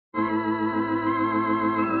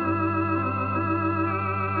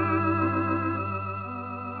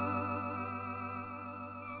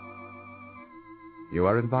You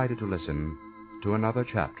are invited to listen to another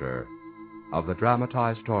chapter of the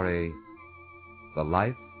dramatized story, The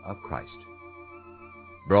Life of Christ,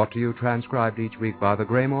 brought to you transcribed each week by the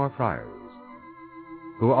Graymore Friars,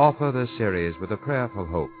 who offer this series with a prayerful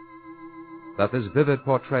hope that this vivid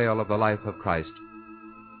portrayal of the life of Christ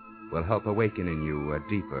will help awaken in you a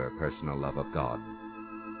deeper personal love of God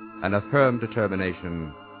and a firm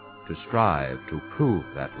determination to strive to prove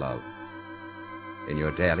that love in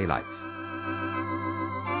your daily life.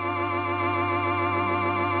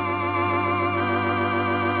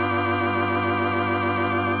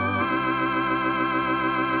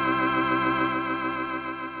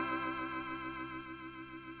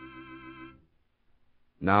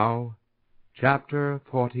 Now, chapter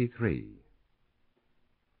 43.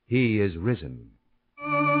 He is risen.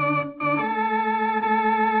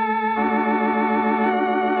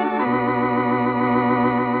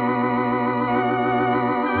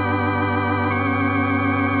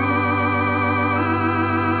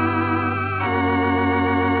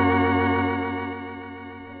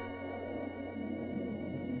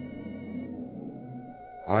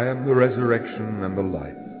 I am the resurrection and the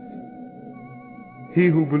life. He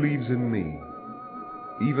who believes in me,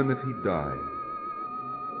 even if he die,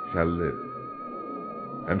 shall live.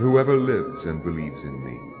 And whoever lives and believes in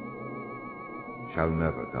me shall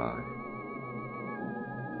never die.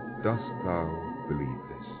 Dost thou believe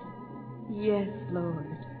this? Yes, Lord.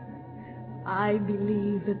 I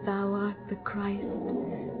believe that thou art the Christ,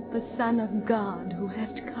 the Son of God, who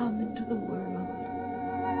hast come into the world.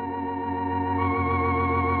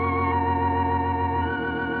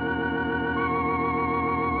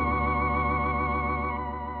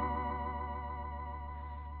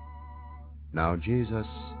 Now Jesus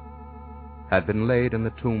had been laid in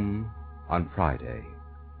the tomb on Friday,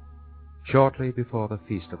 shortly before the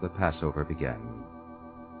feast of the Passover began.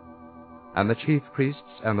 And the chief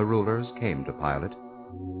priests and the rulers came to Pilate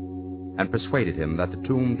and persuaded him that the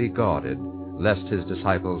tomb be guarded, lest his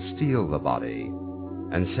disciples steal the body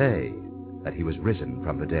and say that he was risen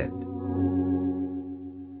from the dead.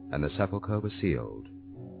 And the sepulchre was sealed.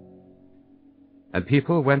 And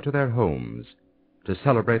people went to their homes to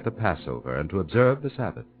celebrate the Passover and to observe the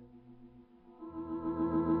Sabbath.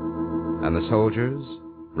 And the soldiers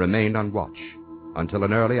remained on watch until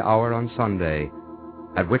an early hour on Sunday,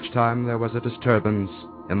 at which time there was a disturbance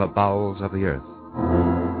in the bowels of the earth.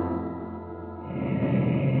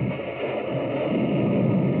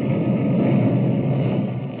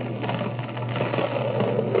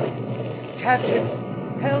 Captain,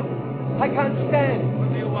 help! I can't stand.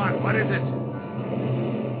 What do you want? What is it?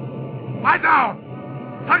 Lie down!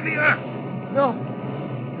 Hug the earth! No,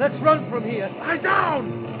 let's run from here. Lie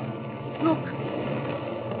down! Look,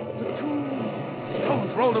 the tomb.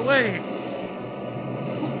 Stones rolled away.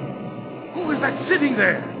 Who is that sitting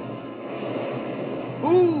there?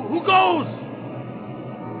 Who goes?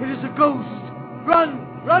 It is a ghost.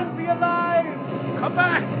 Run, run for your lives! Come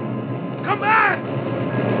back! Come back!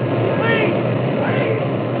 Wait!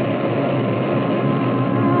 Wait!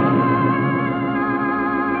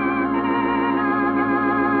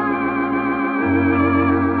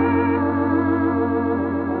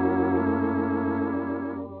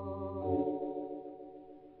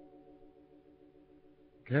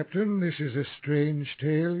 Captain, this is a strange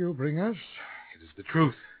tale you bring us. It is the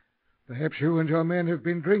truth. Perhaps you and your men have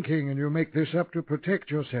been drinking, and you make this up to protect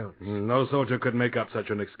yourselves. No soldier could make up such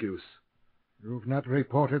an excuse. You've not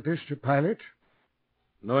reported this to Pilate?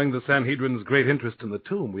 Knowing the Sanhedrin's great interest in the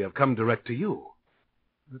tomb, we have come direct to you.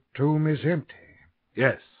 The tomb is empty.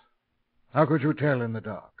 Yes. How could you tell in the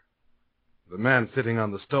dark? The man sitting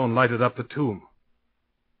on the stone lighted up the tomb.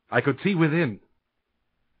 I could see within.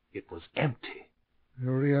 It was empty. You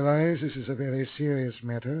realize this is a very serious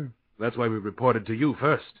matter? That's why we reported to you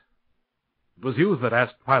first. It was you that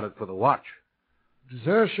asked Pilate for the watch.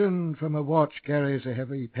 Desertion from a watch carries a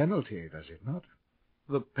heavy penalty, does it not?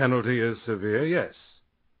 The penalty is severe, yes.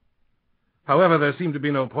 However, there seemed to be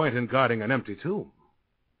no point in guarding an empty tomb.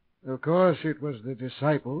 Of course, it was the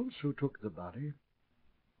disciples who took the body.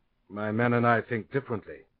 My men and I think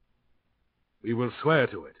differently. We will swear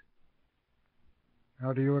to it.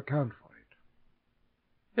 How do you account for it?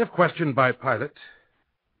 If questioned by Pilate,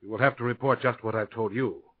 you will have to report just what I've told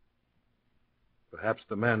you. Perhaps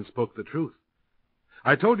the man spoke the truth.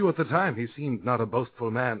 I told you at the time he seemed not a boastful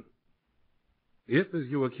man. If, as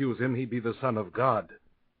you accuse him, he be the Son of God,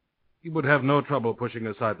 he would have no trouble pushing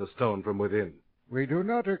aside the stone from within. We do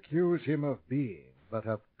not accuse him of being, but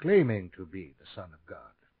of claiming to be the Son of God.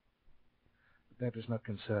 But that does not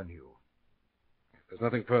concern you. There's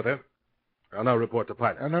nothing further. I'll now report to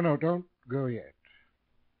Pilate. No, don't go yet.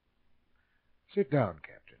 Sit down,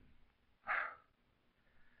 Captain.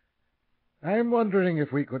 I'm wondering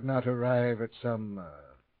if we could not arrive at some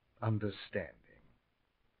understanding.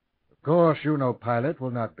 Of course, you know Pilate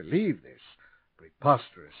will not believe this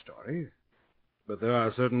preposterous story. But there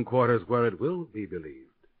are certain quarters where it will be believed.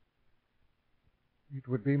 It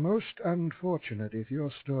would be most unfortunate if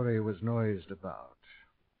your story was noised about.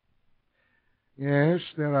 Yes,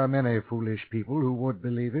 there are many foolish people who would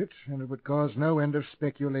believe it, and it would cause no end of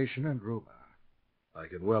speculation and rumor. I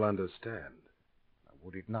can well understand.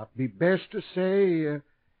 Would it not be best to say,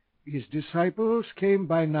 his disciples came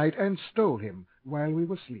by night and stole him while we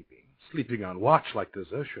were sleeping? Sleeping on watch like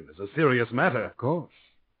desertion is a serious matter. Of course.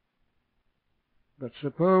 But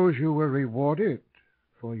suppose you were rewarded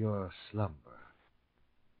for your slumber.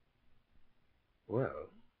 Well,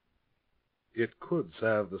 it could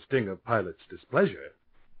salve the sting of Pilate's displeasure.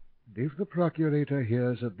 If the procurator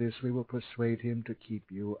hears of this, we will persuade him to keep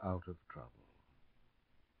you out of trouble.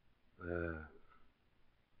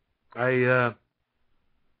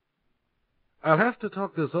 I'll have to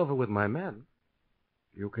talk this over with my men.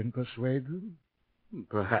 You can persuade them?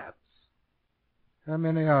 Perhaps. How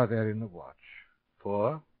many are there in the watch?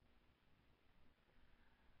 4.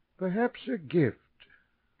 Perhaps a gift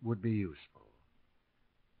would be useful.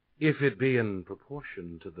 If it be in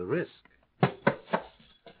proportion to the risk.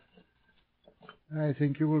 I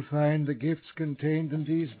think you will find the gifts contained in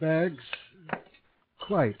these bags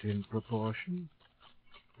quite in proportion.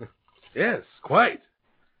 Yes, quite.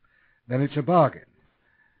 Then it's a bargain.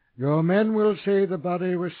 Your men will say the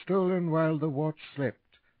body was stolen while the watch slept,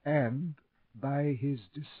 and by his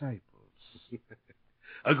disciples.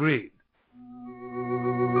 Agreed.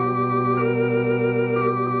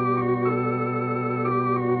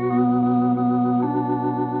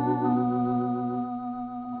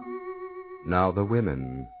 Now the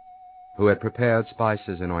women, who had prepared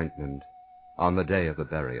spices and ointment on the day of the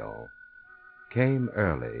burial, came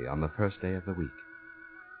early on the first day of the week.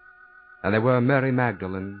 And there were Mary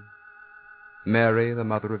Magdalene, Mary, the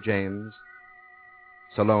mother of James,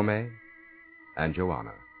 Salome, and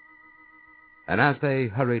Joanna. And as they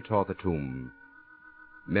hurried toward the tomb,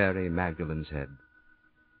 Mary Magdalene said,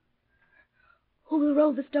 "Who will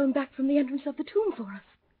roll the stone back from the entrance of the tomb for us?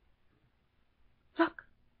 Look.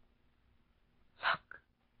 Look.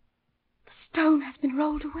 The stone has been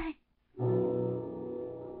rolled away.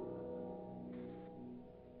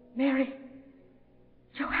 Mary,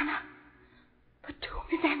 Joanna, the tomb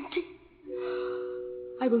is empty.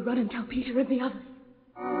 I will run and tell Peter and the others."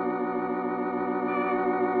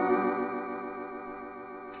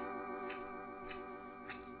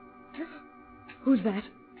 Who's that?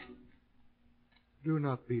 Do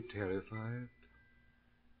not be terrified.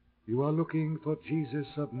 You are looking for Jesus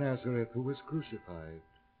of Nazareth who was crucified.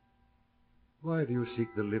 Why do you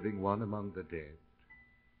seek the living one among the dead?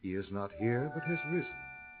 He is not here, but has risen.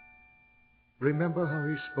 Remember how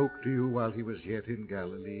he spoke to you while he was yet in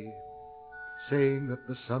Galilee, saying that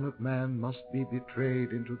the Son of Man must be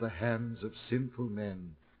betrayed into the hands of sinful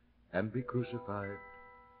men and be crucified,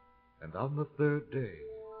 and on the third day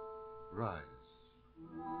rise.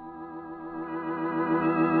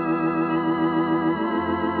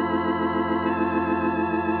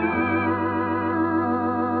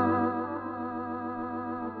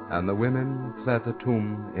 And the women fled the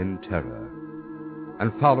tomb in terror,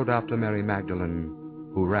 and followed after Mary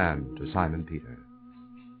Magdalene, who ran to Simon Peter.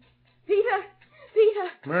 Peter! Peter!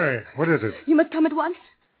 Mary, what is it? You must come at once.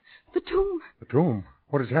 The tomb. The tomb?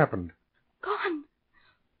 What has happened? Gone.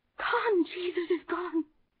 Gone. Jesus is gone.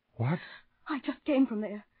 What? I just came from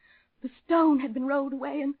there. The stone had been rolled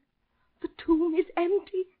away, and the tomb is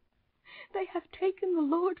empty. They have taken the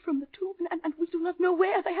Lord from the tomb, and we do not know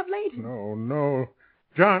where they have laid him. No, no.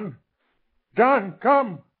 John! John,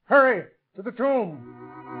 come! Hurry! To the tomb!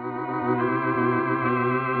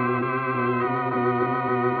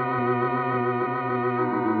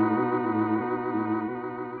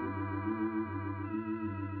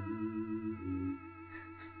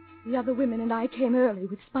 The other women and I came early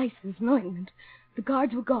with spices and ointment. The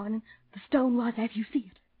guards were gone, and the stone was as you see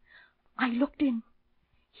it. I looked in.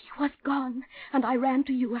 He was gone, and I ran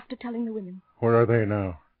to you after telling the women. Where are they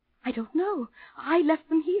now? I don't know. I left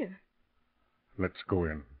them here. Let's go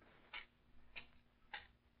in.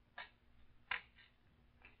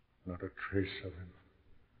 Not a trace of him.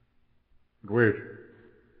 Wait.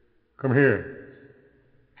 Come here.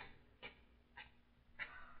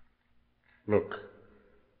 Look.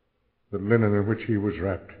 The linen in which he was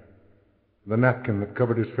wrapped. The napkin that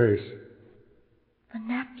covered his face. The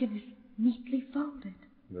napkin is neatly folded.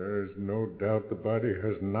 There's no doubt the body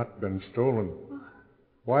has not been stolen.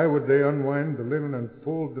 Why would they unwind the linen and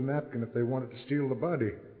fold the napkin if they wanted to steal the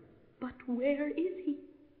body? But where is he?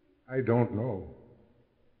 I don't know.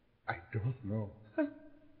 I don't know.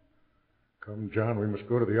 Come, John, we must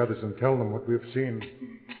go to the others and tell them what we have seen.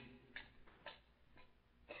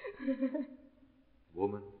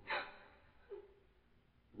 Woman,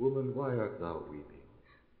 why art thou weeping?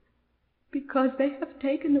 Because they have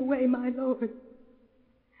taken away my Lord,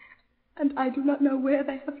 and I do not know where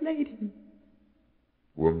they have laid him.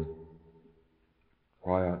 Woman,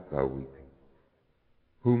 why art thou weeping?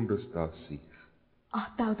 Whom dost thou seek?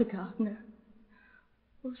 Art thou the gardener?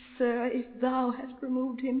 Oh, sir, if thou hast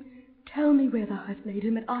removed him, tell me where thou hast laid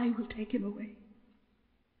him, and I will take him away.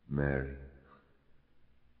 Mary.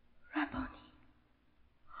 Rabboni.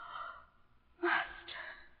 Master.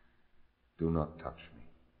 Do not touch me,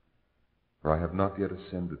 for I have not yet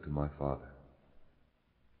ascended to my Father.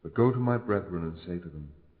 But go to my brethren and say to them,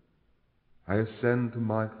 I ascend to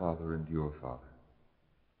my Father and your Father,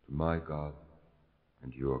 to my God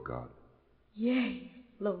and your God. Yea,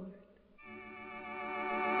 Lord.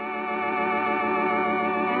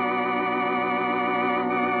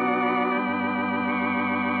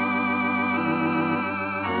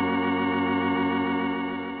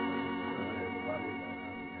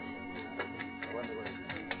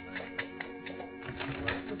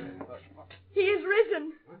 He is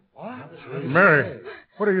risen. What? Mary,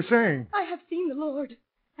 what are you saying? I have seen the Lord,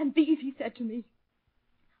 and these he said to me,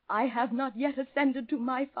 I have not yet ascended to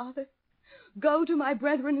my Father. Go to my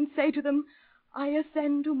brethren and say to them, I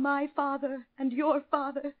ascend to my Father and your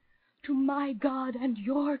Father, to my God and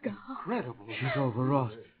your God. Incredible. She's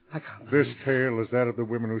overwrought. I can't This tale is that of the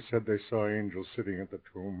women who said they saw angels sitting at the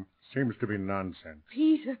tomb. Seems to be nonsense.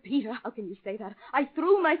 Peter, how can you say that? I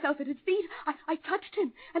threw myself at his feet. I touched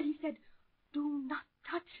him, and he said, do not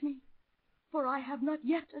touch me, for I have not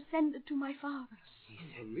yet ascended to my Father.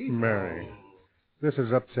 Mary, this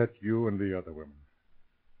has upset you and the other women.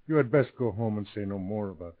 You had best go home and say no more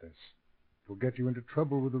about this. It will get you into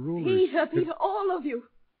trouble with the rulers. Peter, all of you.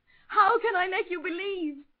 How can I make you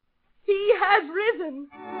believe? He has risen.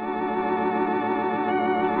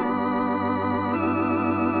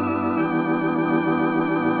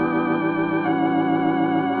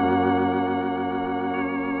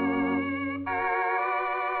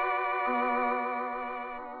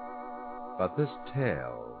 But this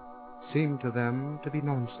tale seemed to them to be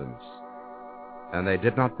nonsense, and they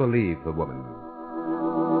did not believe the woman.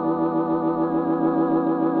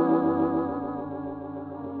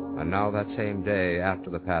 And now that same day after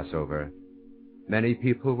the Passover, many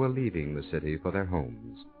people were leaving the city for their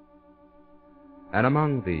homes. And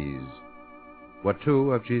among these were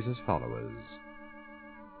two of Jesus' followers,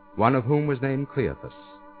 one of whom was named Cleophas,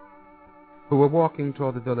 who were walking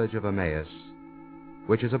toward the village of Emmaus,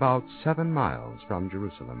 which is about 7 miles from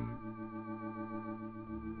Jerusalem.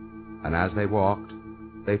 And as they walked,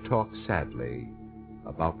 they talked sadly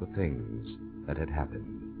about the things that had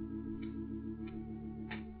happened.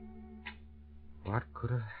 What could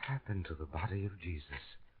have happened to the body of Jesus?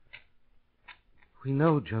 We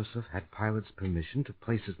know Joseph had Pilate's permission to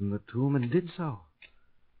place it in the tomb and did so.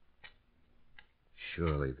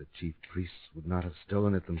 Surely the chief priests would not have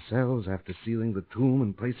stolen it themselves after sealing the tomb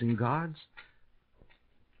and placing guards.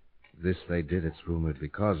 This they did, it's rumored,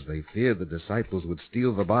 because they feared the disciples would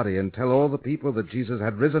steal the body and tell all the people that Jesus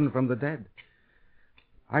had risen from the dead.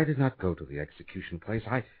 I did not go to the execution place.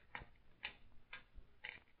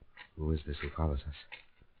 Who is this who follows us?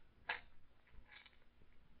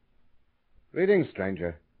 Greetings,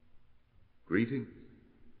 stranger. Greetings.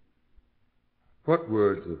 What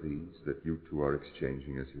words are these that you two are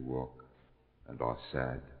exchanging as you walk, and are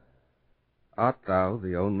sad? Art thou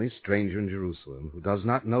the only stranger in Jerusalem who does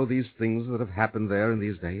not know these things that have happened there in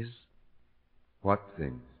these days? What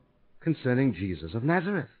things? Concerning Jesus of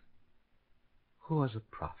Nazareth, who was a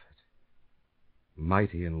prophet,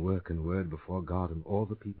 mighty in work and word before God and all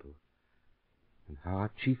the people, and how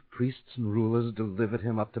our chief priests and rulers delivered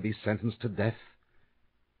him up to be sentenced to death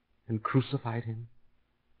and crucified him.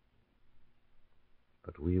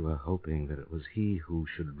 But we were hoping that it was he who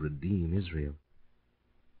should redeem Israel.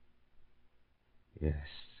 Yes,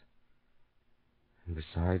 and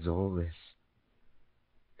besides all this,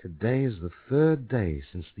 today is the 3rd day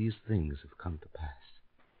since these things have come to pass.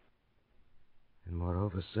 And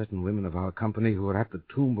moreover, certain women of our company who were at the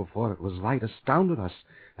tomb before it was light astounded us,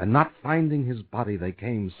 and not finding his body, they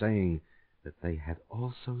came, saying that they had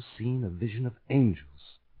also seen a vision of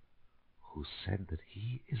angels who said that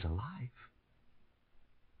he is alive.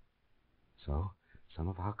 So some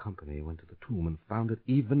of our company went to the tomb and found it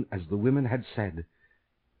even as the women had said.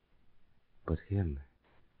 But him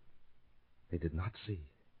they did not see.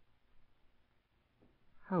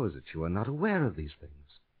 How is it you are not aware of these things?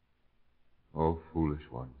 O foolish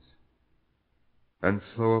ones, and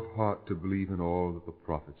slow of heart to believe in all that the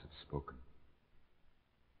prophets have spoken.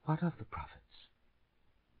 What of the prophets?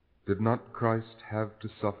 Did not Christ have to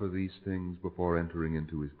suffer these things before entering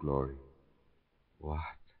into his glory? What?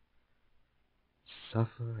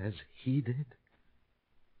 Suffer as he did?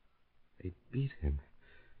 They beat him.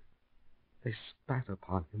 They spat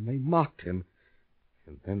upon him. They mocked him.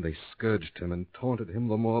 And then they scourged him and taunted him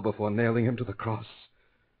the more before nailing him to the cross.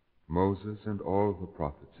 Moses and all the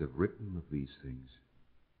prophets have written of these things.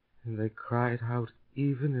 And they cried out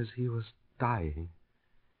even as he was dying,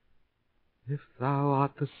 "If thou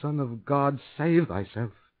art the Son of God, save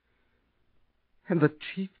thyself." And the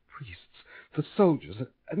chief priests, the soldiers,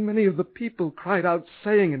 and many of the people cried out,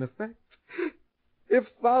 saying in effect,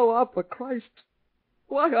 "If thou art the Christ,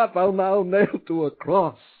 why art thou now nailed to a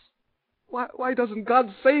cross? Why doesn't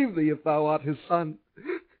God save thee if thou art his Son?"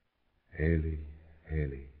 Eli,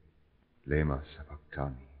 Eli, lema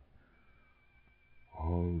sabachthani.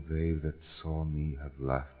 All they that saw me have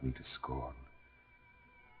laughed me to scorn.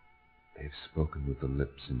 They have spoken with the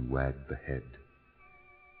lips and wagged the head.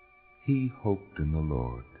 He hoped in the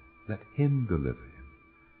Lord. Let him deliver him.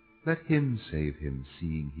 Let him save him,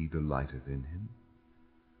 seeing he delighteth in him.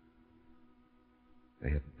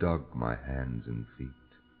 They have dug my hands and feet.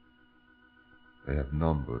 They have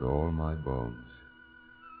numbered all my bones.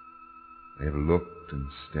 They have looked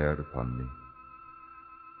and stared upon me,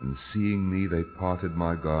 and seeing me they parted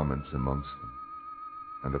my garments amongst them,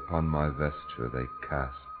 and upon my vesture they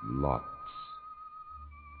cast lots.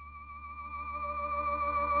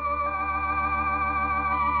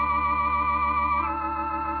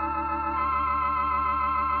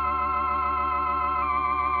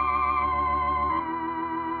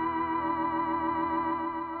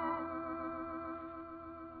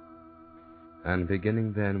 And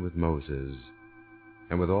beginning then with Moses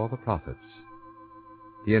and with all the prophets,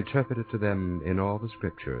 he interpreted to them in all the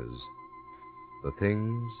Scriptures the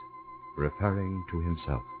things referring to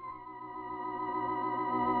himself.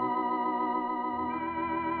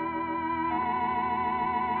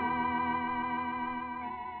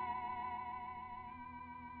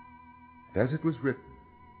 As it was written,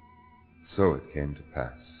 so it came to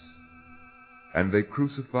pass. And they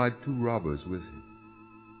crucified 2 robbers with him,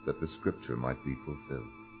 that the Scripture might be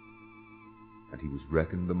fulfilled. And he was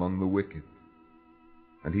reckoned among the wicked,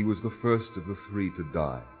 and he was the first of the 3 to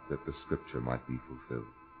die, that the Scripture might be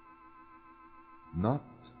fulfilled. Not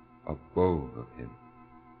a bone of him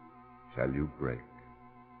shall you break.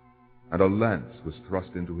 And a lance was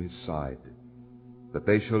thrust into his side, that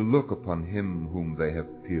they shall look upon him whom they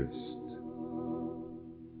have pierced.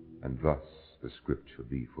 And thus the Scripture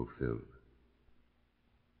be fulfilled.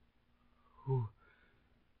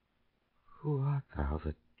 Who art thou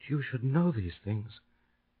that you should know these things?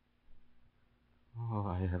 Oh,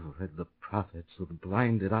 I have read the prophets with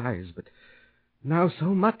blinded eyes, but now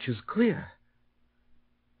so much is clear.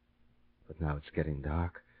 But now it's getting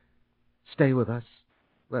dark. Stay with us.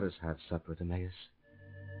 Let us have supper at Emmaus.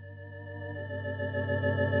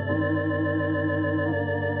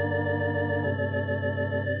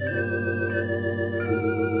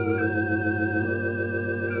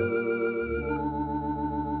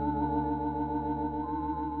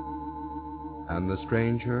 And the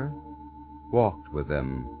stranger walked with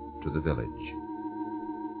them to the village.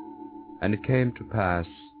 And it came to pass,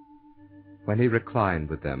 when he reclined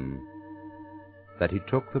with them, that he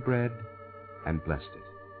took the bread and blessed it.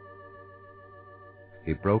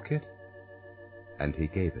 He broke it, and he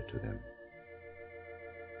gave it to them.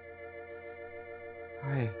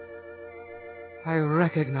 I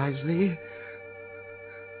recognize thee.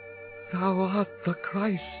 Thou art the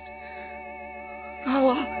Christ. Thou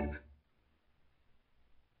art...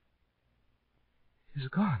 He's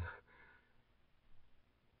gone.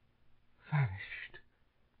 Vanished.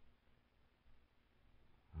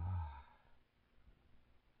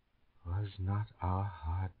 Was not our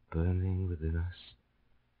heart burning within us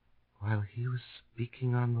while he was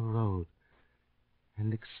speaking on the road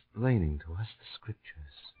and explaining to us the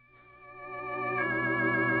Scriptures?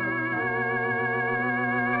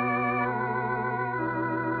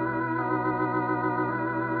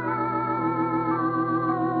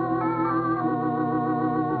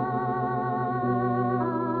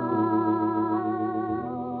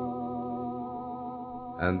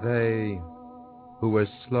 And they who were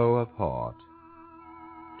slow of heart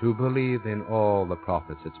to believe in all the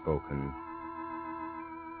prophets had spoken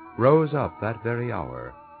rose up that very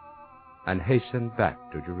hour and hastened back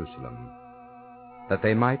to Jerusalem, that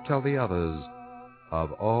they might tell the others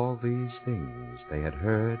of all these things they had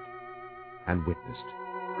heard and witnessed.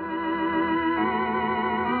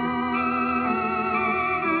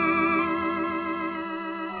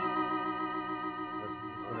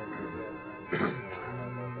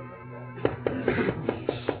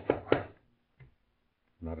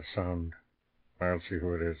 a sound. I'll see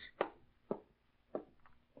who it is.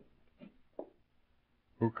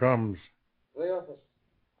 Who comes? The office.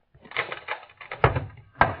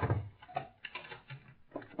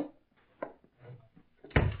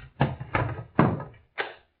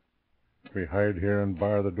 We hide here and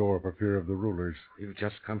bar the door for fear of the rulers. We've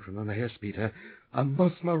just come from Emmaus, Peter. A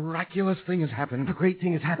most miraculous thing has happened. A great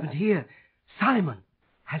thing has happened here. Simon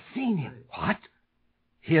has seen him. What?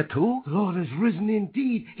 Here too? The Lord has risen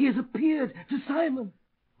indeed. He has appeared to Simon.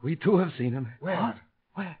 We too have seen him. Where? What?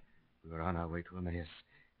 Where? We were on our way to Emmaus.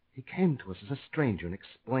 He came to us as a stranger and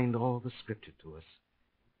explained all the Scripture to us.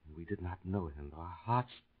 And we did not know him. Our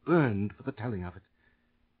hearts burned for the telling of it.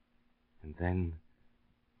 And then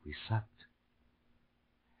we supped.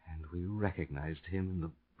 And we recognized him in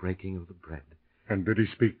the breaking of the bread. And did he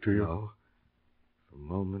speak to you? No. The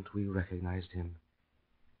moment we recognized him,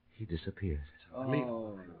 he disappeared.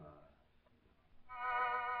 Oh.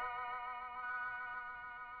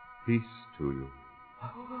 Peace to you.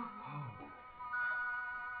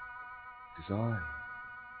 It is I.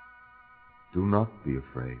 Do not be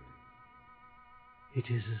afraid. It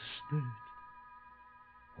is a spirit.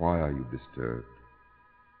 Why are you disturbed?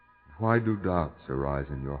 Why do doubts arise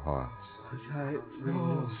in your hearts?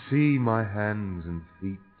 See my hands and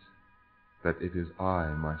feet, that it is I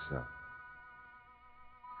myself.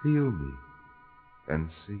 Feel me and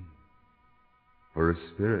see, for a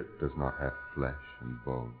spirit does not have flesh and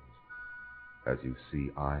bones, as you see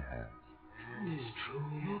I have. It is true.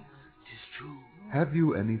 It is true. Have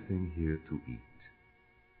you anything here to eat?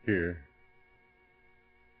 Here.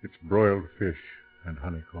 It's broiled fish and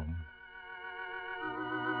honeycomb.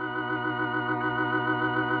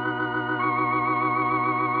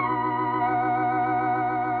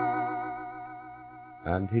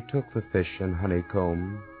 And he took the fish and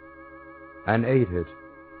honeycomb and ate it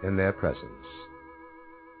in their presence.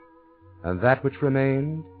 And that which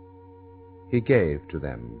remained he gave to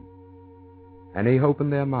them. And he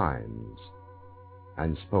opened their minds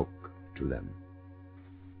and spoke to them.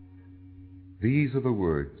 These are the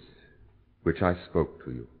words which I spoke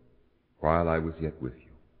to you while I was yet with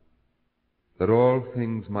you, that all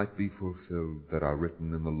things might be fulfilled that are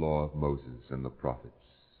written in the law of Moses and the prophets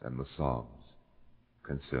and the Psalms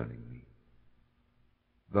concerning me.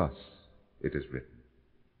 Thus it is written,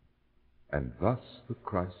 and thus the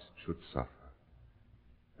Christ should suffer,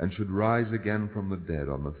 and should rise again from the dead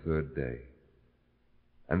on the third day,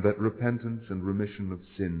 and that repentance and remission of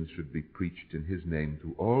sins should be preached in his name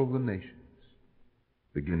to all the nations,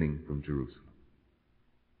 beginning from Jerusalem.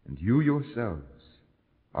 And you yourselves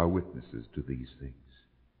are witnesses to these things.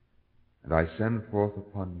 And I send forth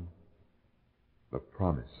upon you the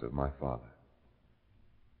promise of my Father.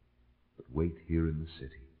 But wait here in the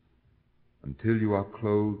city until you are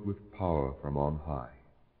clothed with power from on high.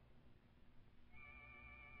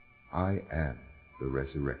 I am the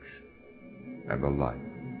resurrection and the life.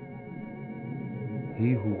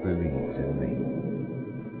 He who believes in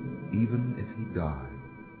me, even if he die,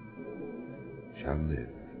 shall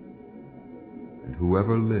live. And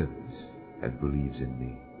whoever lives and believes in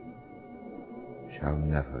me shall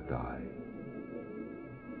never die.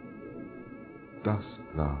 Dost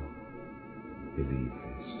thou believe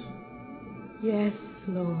this? Yes,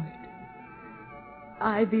 Lord.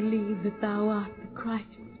 I believe that thou art the Christ,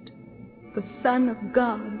 the Son of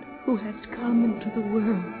God, who hast come into the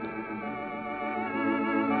world.